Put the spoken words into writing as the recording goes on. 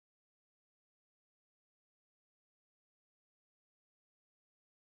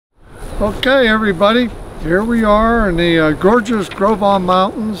Okay, everybody, here we are in the gorgeous Grovon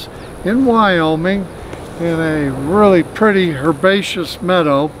Mountains in Wyoming in a really pretty herbaceous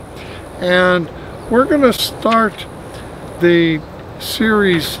meadow, and we're going to start the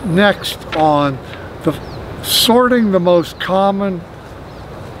series next on sorting the most common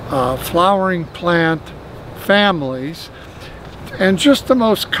flowering plant families, and just the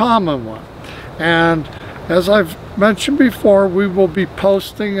most common one. And as I've mentioned before, we will be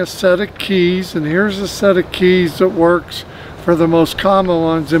posting a set of keys, and here's a set of keys that works for the most common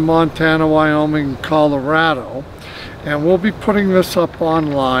ones in Montana, Wyoming, and Colorado. And we'll be putting this up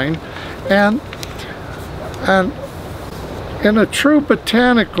online. And in a true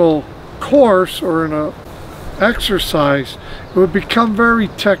botanical course or in a exercise, it would become very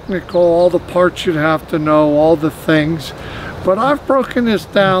technical, all the parts you'd have to know, all the things. But I've broken this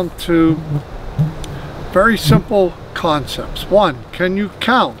down to very simple concepts. One, can you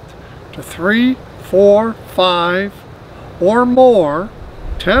count to 3, 4, 5 or more,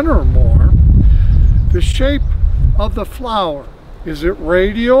 10 or more? The shape of the flower, is it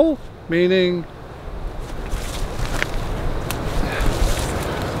radial, meaning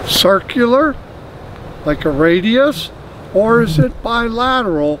circular, like a radius, or is it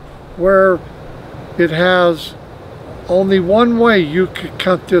bilateral, where it has only one way you could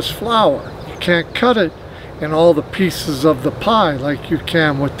cut this flower? You can't cut it in all the pieces of the pie like you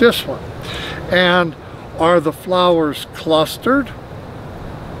can with this one. And are the flowers clustered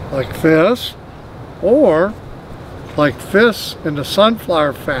like this, or like this in the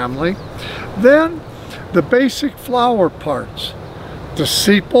sunflower family? Then the basic flower parts, the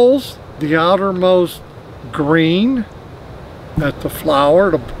sepals, the outermost green at the flower,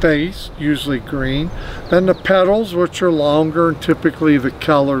 the base, usually green. Then the petals, which are longer and typically the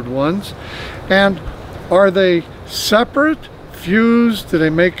colored ones. And are they separate, fused? Do they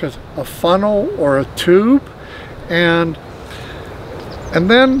make a funnel or a tube? And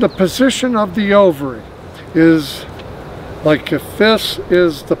then the position of the ovary is, like if this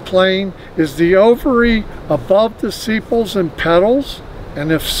is the plane, is the ovary above the sepals and petals? And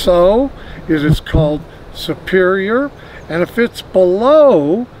if so, it is called superior. And if it's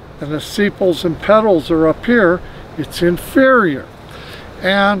below and the sepals and petals are up here, it's inferior.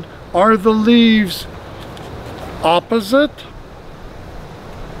 And are the leaves opposite?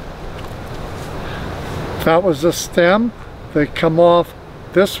 If that was a stem, they come off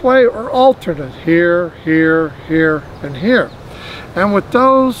this way, or alternate, here, here, here, and here. And with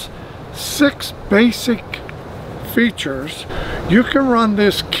those 6 basic features, you can run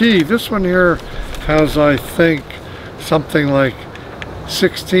this key. This one here has, I think, something like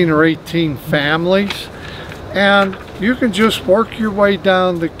 16 or 18 families, and you can just work your way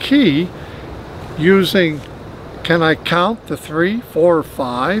down the key using, can I count to 3, 4, or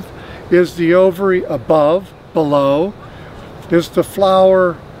 5? Is the ovary above, below? Is the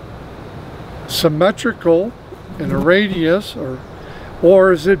flower symmetrical in a radius,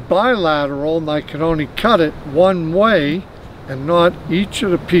 or is it bilateral and I can only cut it one way and not each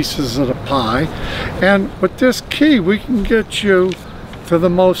of the pieces of the pie? And with this key, we can get you to the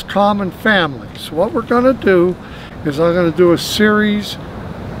most common families. So what we're going to do is I'm going to do a series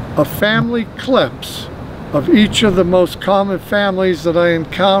of family clips of each of the most common families that I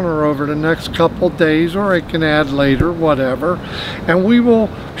encounter over the next couple days, or I can add later, whatever. And we will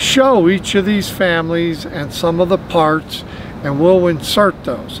show each of these families and some of the parts, and we'll insert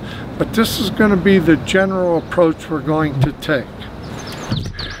those. But this is going to be the general approach we're going to take.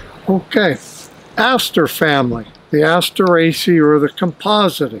 Okay, aster family, the Asteraceae or the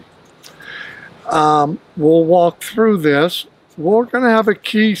Compositae. We'll walk through this. We're going to have a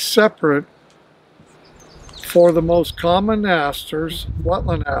key separate for the most common asters,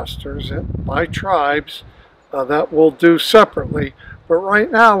 wetland asters, by tribes, that we'll do separately. But right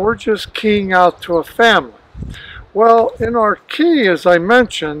now we're just keying out to a family. Well, in our key, as I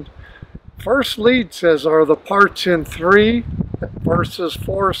mentioned, first lead says, are the parts in 3 versus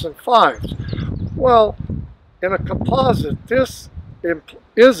 4s and 5s? Well, in a composite, this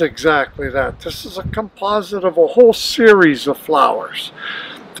is exactly that. This is a composite of a whole series of flowers.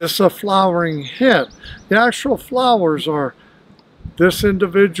 This is a flowering head. The actual flowers are this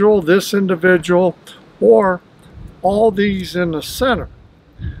individual, or all these in the center.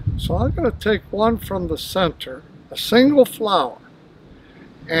 So I'm going to take one from the center, a single flower,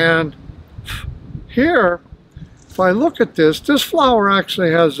 and here, if I look at this, this flower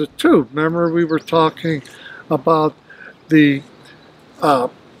actually has a tube. Remember we were talking about the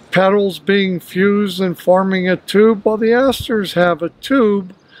petals being fused and forming a tube? Well, the asters have a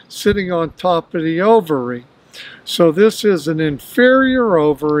tube sitting on top of the ovary. So this is an inferior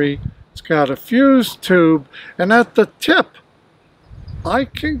ovary It's got a fused tube, and at the tip, I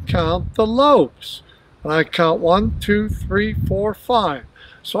can count the lobes. And I count 1, 2, 3, 4, 5.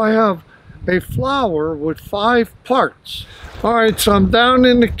 So I have a flower with 5 parts. All right, so I'm down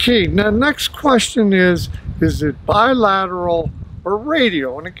in the key. Now, next question is it bilateral or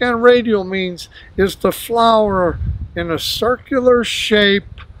radial? And again, radial means, is the flower in a circular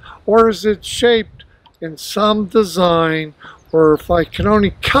shape, or is it shaped in some design, or if I can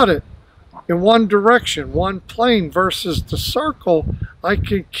only cut it in one direction, one plane versus the circle, I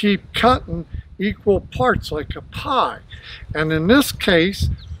can keep cutting equal parts like a pie. And in this case,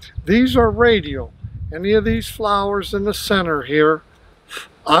 these are radial. Any of these flowers in the center here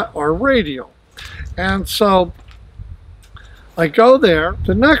are radial. And so I go there.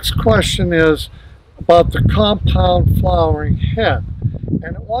 The next question is about the compound flowering head.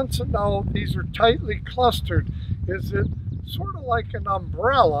 And it wants to know if these are tightly clustered. Is it sort of like an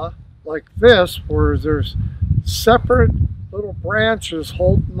umbrella, like this, where there's separate little branches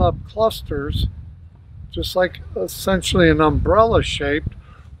holding up clusters, just like essentially an umbrella shaped,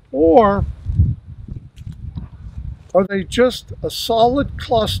 or are they just a solid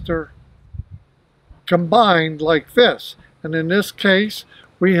cluster combined like this? And in this case,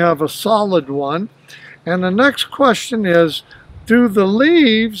 we have a solid one. And the next question is, do the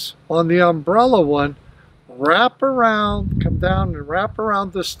leaves on the umbrella one wrap around, come down and wrap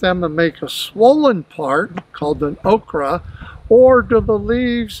around the stem and make a swollen part called an ochra, or do the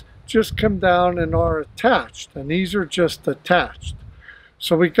leaves just come down and are attached? And these are just attached.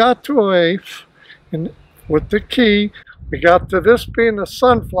 So we got to with the key, we got to this being the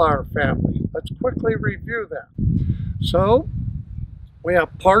sunflower family. Let's quickly review that. So we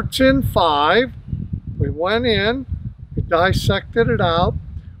have parts in 5. We went in, we dissected it out,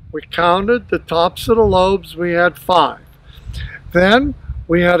 we counted the tops of the lobes, we had 5. Then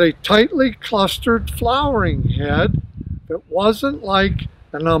we had a tightly clustered flowering head that wasn't like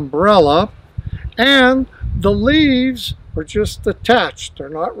an umbrella, and the leaves are just attached. They're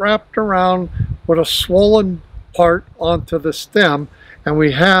not wrapped around with a swollen part onto the stem. And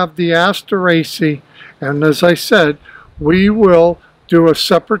we have the Asteraceae, and as I said, we will do a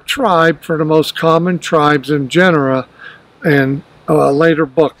separate tribe for the most common tribes and genera in a later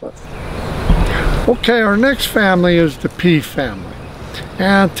booklet. Okay, our next family is the pea family.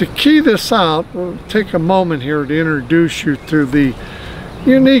 And to key this out, we'll take a moment here to introduce you to the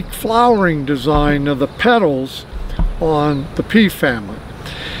unique flowering design of the petals on the pea family.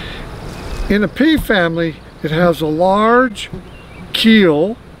 In the pea family, it has a large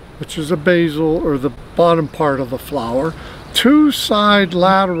keel, which is a basal or the bottom part of the flower, 2 side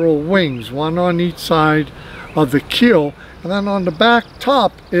lateral wings, one on each side of the keel, and then on the back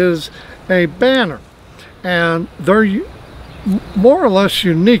top is a banner. And they're more or less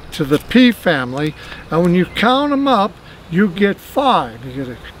unique to the pea family, and when you count them up, you get 5. You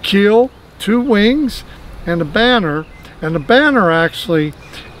get a keel, 2 wings, and a banner. And the banner actually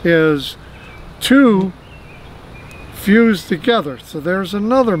is 2 fused together. So there's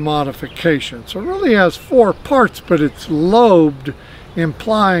another modification. So it really has 4 parts, but it's lobed,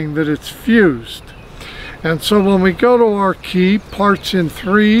 implying that it's fused. And so when we go to our key, parts in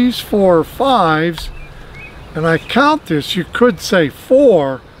 3s, 4, 5s, and I count this, you could say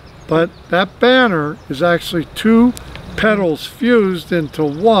 4, but that banner is actually 2 petals fused into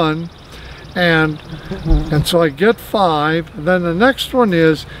 1, and so I get 5. And then the next one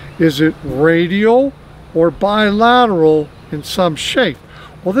is it radial or bilateral in some shape?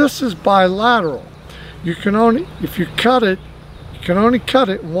 Well, this is bilateral. You can only, if you cut it, you can only cut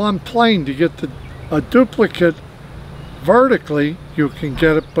it in one plane. To get a duplicate vertically, you can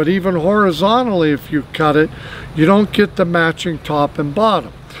get it, but even horizontally, if you cut it, you don't get the matching top and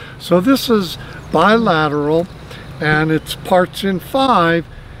bottom. So this is bilateral, and it's parts in 5.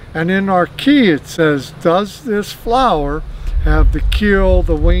 And in our key it says, does this flower have the keel,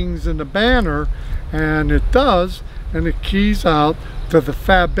 the wings, and the banner? And it does, and it keys out to the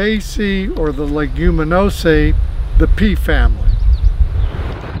Fabaceae or the Leguminosae, the pea family.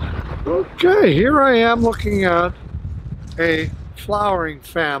 Okay, here I am looking at a flowering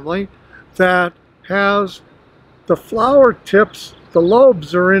family that has the flower tips, the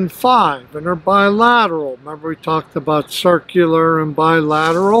lobes are in 5 and are bilateral. Remember we talked about circular and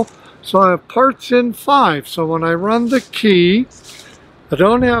bilateral? So I have parts in 5. So when I run the key, I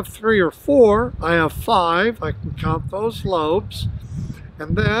don't have 3 or 4, I have 5. I can count those lobes.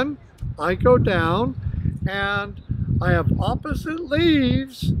 And then I go down and I have opposite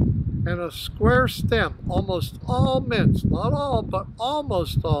leaves and a square stem. Almost all mints, not all, but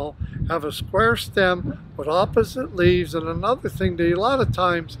almost all, have a square stem with opposite leaves. And another thing, they a lot of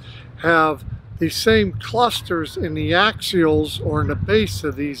times have the same clusters in the axials or in the base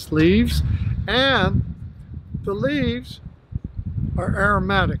of these leaves. And the leaves are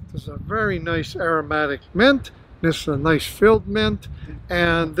aromatic. This is a very nice aromatic mint. This is a nice filled mint.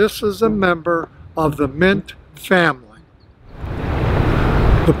 And this is a member of the mint family.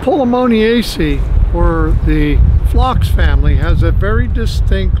 The Polemoniaceae, or the phlox family, has a very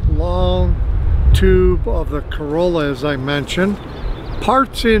distinct long tube of the corolla, as I mentioned,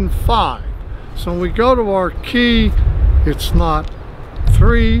 parts in 5. So when we go to our key, it's not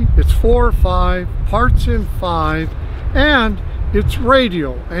 3, it's 4 or 5, parts in 5, and it's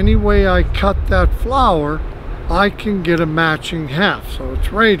radial. Any way I cut that flower, I can get a matching half, so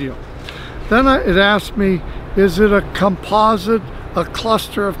it's radial. Then it asked me, is it a composite, a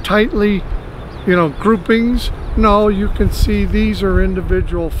cluster of tightly, groupings? No, you can see these are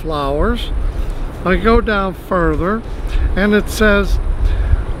individual flowers. I go down further, and it says,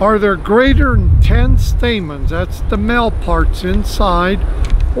 are there greater than 10 stamens? That's the male parts inside,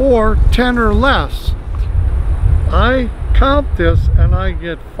 or 10 or less. I count this, and I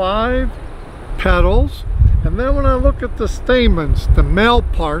get 5 petals. And then when I look at the stamens, the male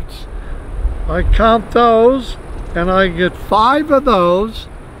parts, I count those, and I get 5 of those.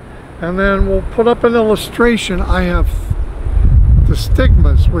 And then we'll put up an illustration. I have the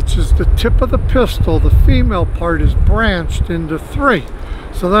stigmas, which is the tip of the pistil. The female part is branched into 3.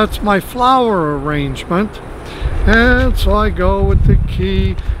 So that's my flower arrangement. And so I go with the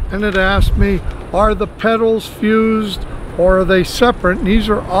key, and it asks me, are the petals fused or are they separate? And these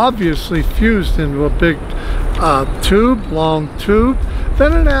are obviously fused into a big tube, long tube.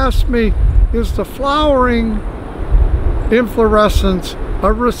 Then it asks me, is the flowering inflorescence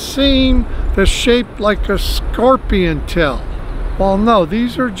a raceme that's shaped like a scorpion tail? Well, no,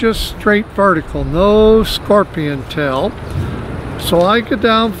 these are just straight vertical, no scorpion tail. So I go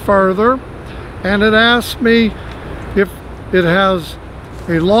down further, and it asks me if it has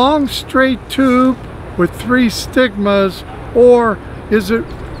a long straight tube with 3 stigmas, or is it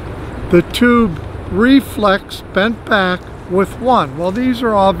the tube reflex bent back with 1? Well, these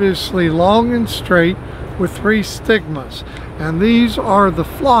are obviously long and straight with 3 stigmas, and these are the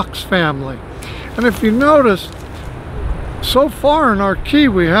phlox family. And if you notice, so far in our key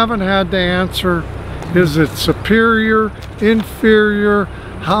we haven't had to answer, is it superior, inferior,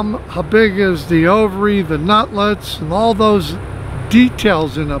 how big is the ovary, the nutlets, and all those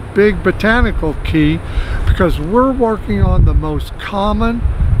details in a big botanical key, because we're working on the most common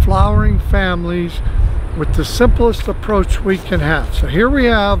flowering families with the simplest approach we can have. So here we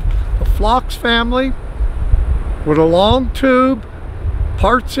have the phlox family with a long tube,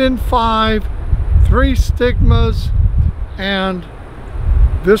 parts in 5, 3 stigmas, and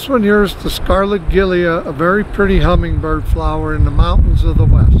this one here is the scarlet gilia, a very pretty hummingbird flower in the mountains of the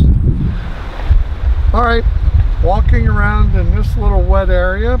west. All right, walking around in this little wet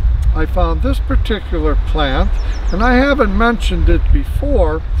area, I found this particular plant, and I haven't mentioned it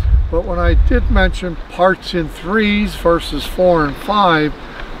before, but when I did mention parts in 3s versus 4 and 5,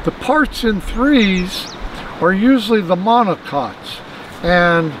 the parts in 3s are usually the monocots.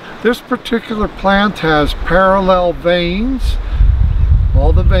 And this particular plant has parallel veins.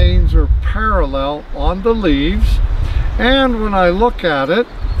 All the veins are parallel on the leaves. And when I look at it,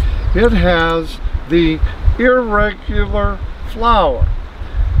 it has the irregular flower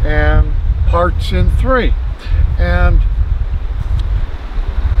and parts in 3. And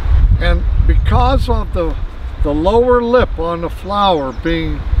because of the lower lip on the flower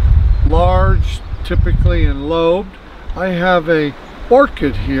being large, typically and lobed, I have a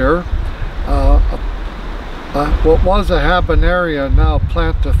orchid here, what was a habenaria, now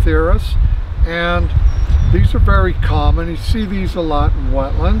Plantotheris, and these are very common. You see these a lot in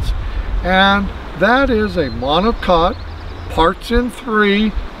wetlands, and that is a monocot, parts in 3,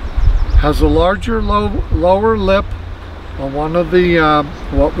 has a larger lower lip on one of the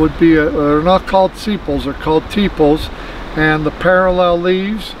what would be they're not called sepals, they're called tepals, and the parallel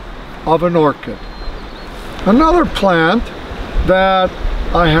leaves of an orchid. Another plant that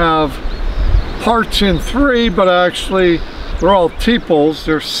I have parts in 3, but actually they're all tepals.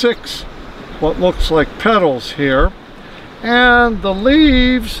 There's 6 what looks like petals here, and the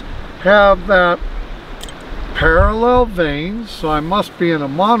leaves have that parallel veins, so I must be in a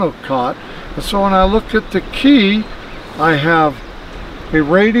monocot. And so when I look at the key, I have a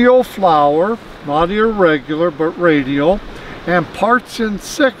radial flower, not irregular but radial, and parts in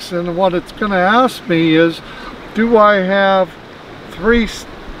 6. And what it's going to ask me is, do I have 3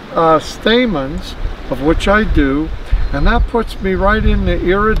 stamens, of which I do, and that puts me right in the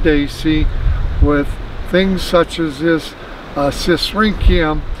iridaceae with things such as this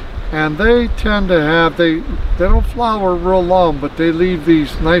Cicericium, and they tend to have, they don't flower real long, but they leave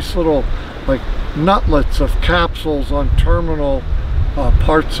these nice little like nutlets of capsules on terminal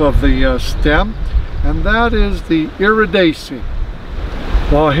parts of the stem, and that is the iridaceae.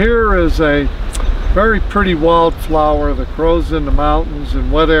 Well, here is a very pretty wildflower that grows in the mountains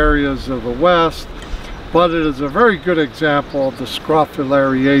and wet areas of the west, but it is a very good example of the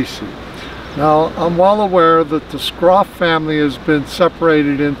Scrophulariaceae. Now, I'm well aware that the scroff family has been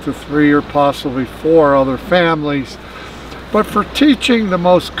separated into 3 or possibly 4 other families, but for teaching the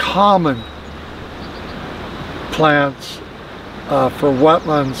most common plants for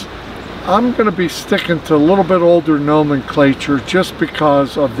wetlands, I'm going to be sticking to a little bit older nomenclature just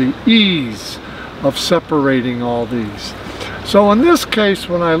because of the ease of separating all these. So in this case,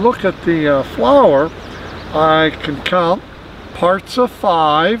 when I look at the flower, I can count parts of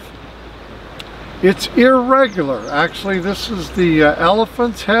 5. It's irregular. Actually, this is the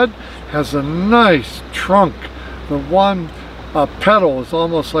elephant's head, has a nice trunk. The one petal is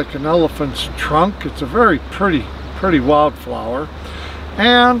almost like an elephant's trunk. It's a very pretty wildflower.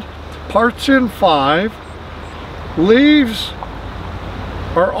 And parts in 5. Leaves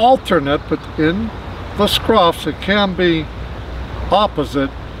are alternate, but in the scroffs it can be opposite,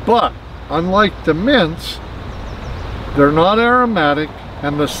 but unlike the mints, they're not aromatic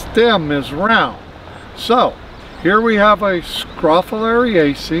and the stem is round. So here we have a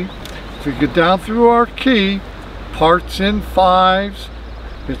Scrophulariaceae. If we get down through our key, parts in 5s,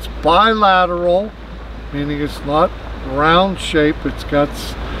 it's bilateral, meaning it's not round shape, it's got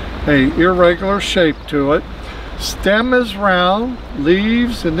a irregular shape to it. Stem is round,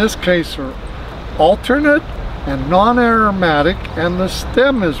 leaves in this case are alternate and non-aromatic, and the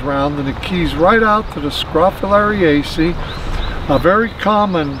stem is round, and it keys right out to the Scrophulariaceae, a very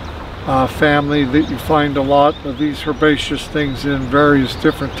common family that you find a lot of these herbaceous things in various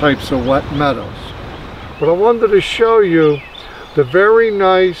different types of wet meadows. But I wanted to show you the very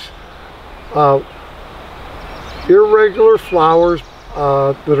nice irregular flowers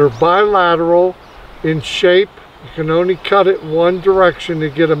that are bilateral in shape. You can only cut it one direction to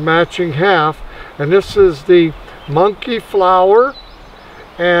get a matching half, and this is the monkey flower,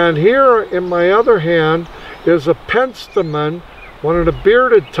 and here in my other hand is a penstemon, one of the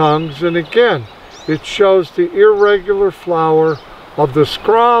bearded tongues, and again it shows the irregular flower of the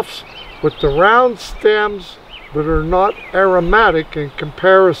scroffs with the round stems that are not aromatic in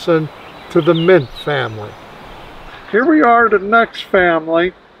comparison to the mint family. Here we are, the next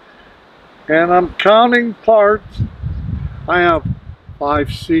family, and I'm counting parts. I have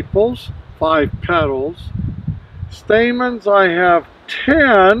 5 sepals, 5 petals. Stamens I have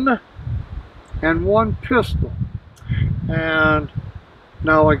 10 and 1 pistil. And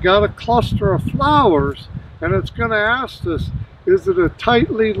now I got a cluster of flowers, and it's going to ask this, is it a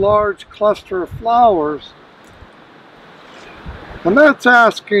tightly large cluster of flowers? And that's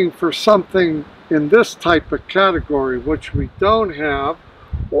asking for something in this type of category, which we don't have,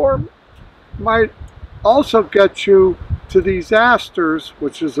 or might also get you to these asters,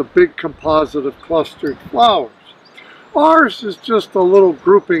 which is a big composite of clustered flowers. Ours is just a little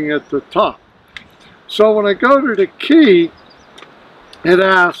grouping at the top. So when I go to the key, it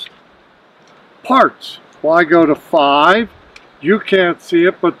asks parts. Well, I go to 5. You can't see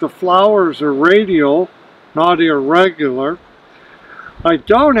it, but the flowers are radial, not irregular. I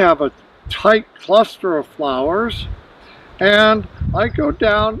don't have a tight cluster of flowers. And I go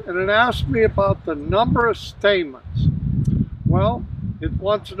down and it asks me about the number of stamens. Well, it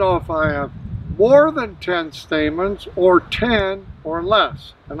wants to know if I have more than 10 stamens or 10 or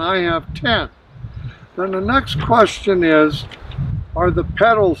less, and I have 10. Then the next question is, are the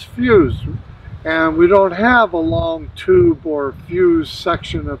petals fused? And we don't have a long tube or fused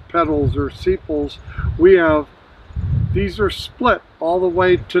section of petals or sepals. We have, these are split all the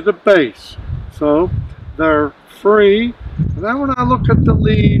way to the base. So they're free. And then when I look at the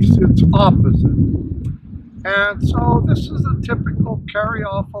leaves, it's opposite. And so this is a typical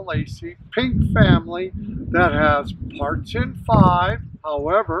Caryophyllaceae pink family that has parts in 5.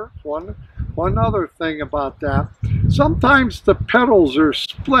 However, one other thing about that, sometimes the petals are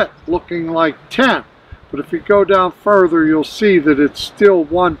split looking like 10. But if you go down further, you'll see that it's still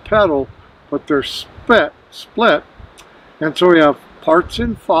 1 petal, but they're split. And so we have parts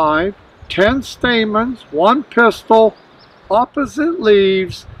in 5, 10 stamens, 1 pistil, opposite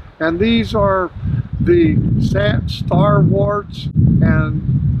leaves, and these are the starworts and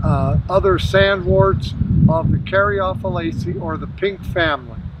other sandworts of the Caryophyllaceae or the pink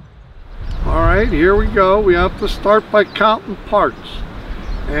family. All right, here we go. We have to start by counting parts.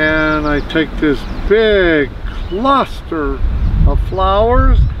 And I take this big cluster of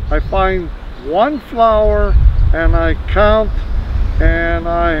flowers. I find one flower and I count, and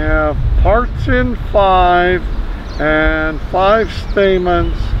I have parts in 5 and 5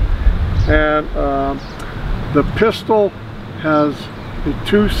 stamens, and the pistil has the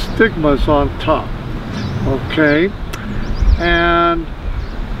 2 stigmas on top. Okay, and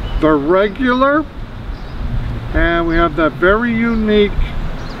they're regular, and we have that very unique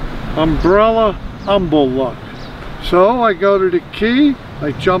umbrella umbel look. So I go to the key,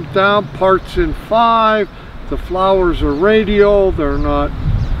 I jump down, parts in 5, the flowers are radial, they're not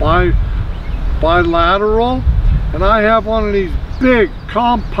bilateral, and I have one of these big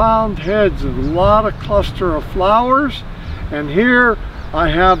compound heads with a lot of cluster of flowers, and here I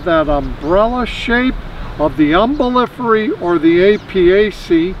have that umbrella shape of the umbellifery, or the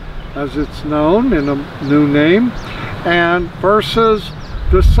Apiaceae as it's known in a new name, and versus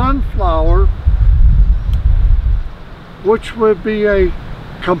the sunflower, which would be a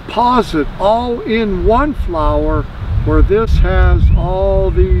composite all in one flower, where this has all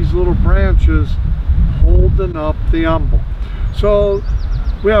these little branches holding up the umbel. So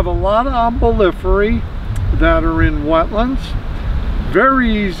we have a lot of umbellifery that are in wetlands.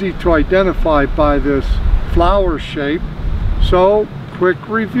 Very easy to identify by this flower shape. So quick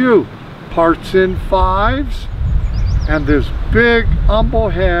review: parts in 5s, and this big umbel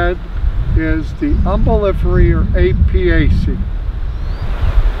head is the umbellifery, or Apiaceae.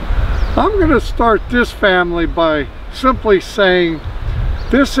 I'm going to start this family by simply saying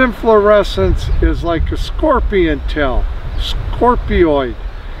this inflorescence is like a scorpion tail, scorpioid,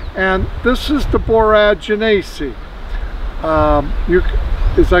 and this is the Boraginaceae.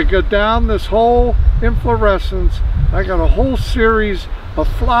 As I go down this whole inflorescence, I got a whole series of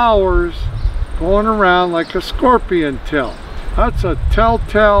flowers going around like a scorpion tail. That's a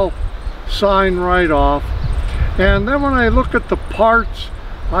telltale sign right off. And then when I look at the parts,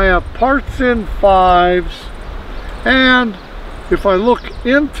 I have parts in 5s, and if I look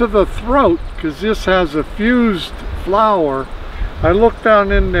into the throat, because this has a fused flower, I look down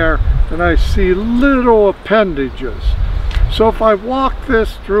in there and I see little appendages. So if I walk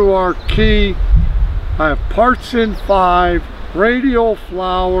this through our key, I have parts in 5, radial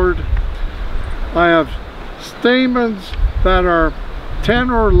flowered. I have stamens that are 10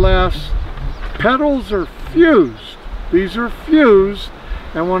 or less. Petals are fused. These are fused.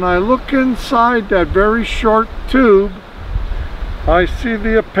 And when I look inside that very short tube, I see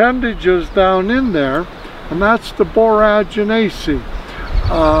the appendages down in there, and that's the Boraginaceae.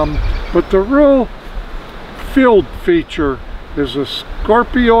 But the real field feature is a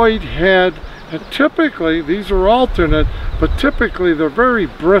scorpioid head, and typically, these are alternate, but typically they're very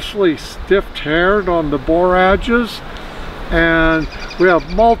bristly, stiff-haired on the borages, and we have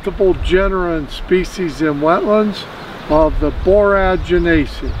multiple genera and species in wetlands of the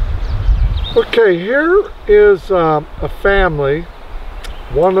Boraginaceae. Okay, here is a family,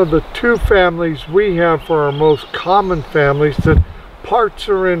 one of the 2 families we have for our most common families that parts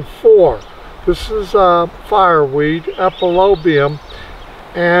are in 4. This is fireweed, Epilobium,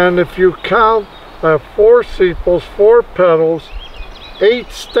 and if you count, I have 4 sepals, 4 petals,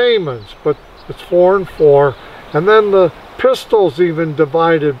 8 stamens, but it's 4 and 4, and then the pistil's even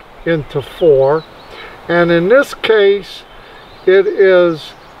divided into 4. And in this case, it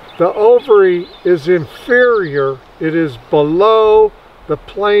is, the ovary is inferior, it is below the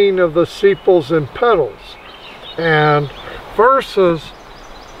plane of the sepals and petals. And versus,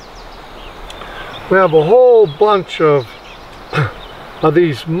 we have a whole bunch of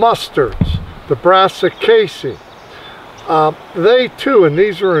these mustards, the Brassicaceae. They too, and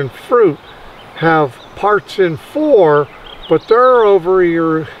these are in fruit, have parts in 4, but their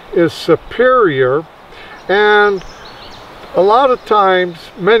ovary is superior. And a lot of times,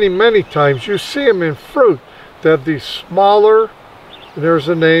 many times, you see them in fruit. They have these smaller, there's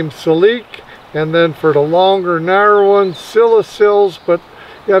a name, silique, and then for the longer, narrow ones, silicils, but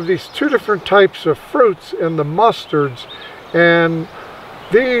you have these 2 different types of fruits in the mustards, and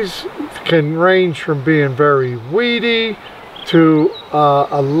these can range from being very weedy to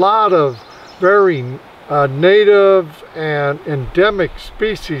a lot of very native and endemic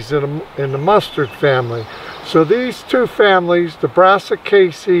species in the mustard family. So these 2 families, the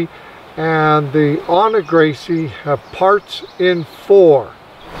Brassicaceae and the Onagraceae, have parts in 4.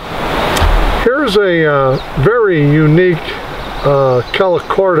 Here's a very unique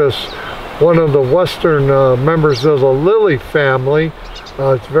Calochortus, one of the western members of the lily family.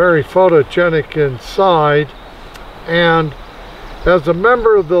 It's very photogenic inside, and as a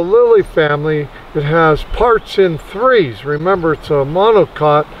member of the lily family, it has parts in threes. Remember, it's a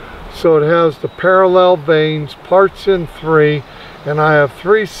monocot, so it has the parallel veins, parts in three, and I have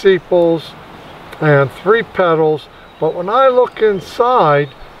 3 sepals and 3 petals. But when I look inside,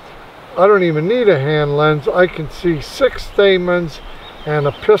 I don't even need a hand lens. I can see 6 stamens and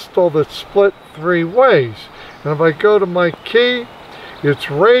a pistil that's split 3 ways. And if I go to my key, it's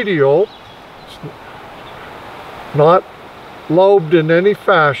radial. It's not lobed in any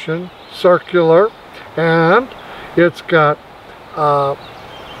fashion, circular, and it's got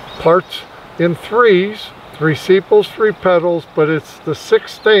parts in threes, 3 sepals, 3 petals, but it's the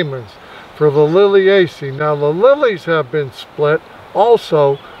 6 stamens for the Liliaceae. Now the lilies have been split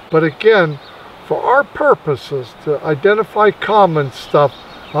also, but again, for our purposes, to identify common stuff,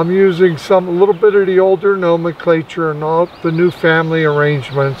 I'm using a little bit of the older nomenclature and all the new family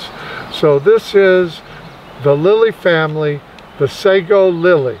arrangements. So this is the lily family, the sago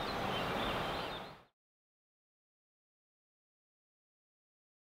lily.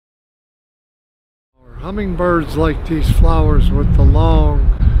 Hummingbirds like these flowers with the long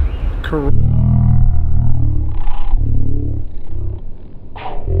corolla.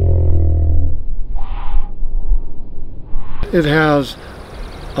 It has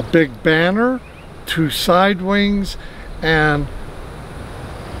a big banner, 2 side wings, and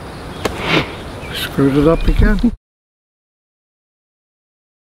I screwed it up again.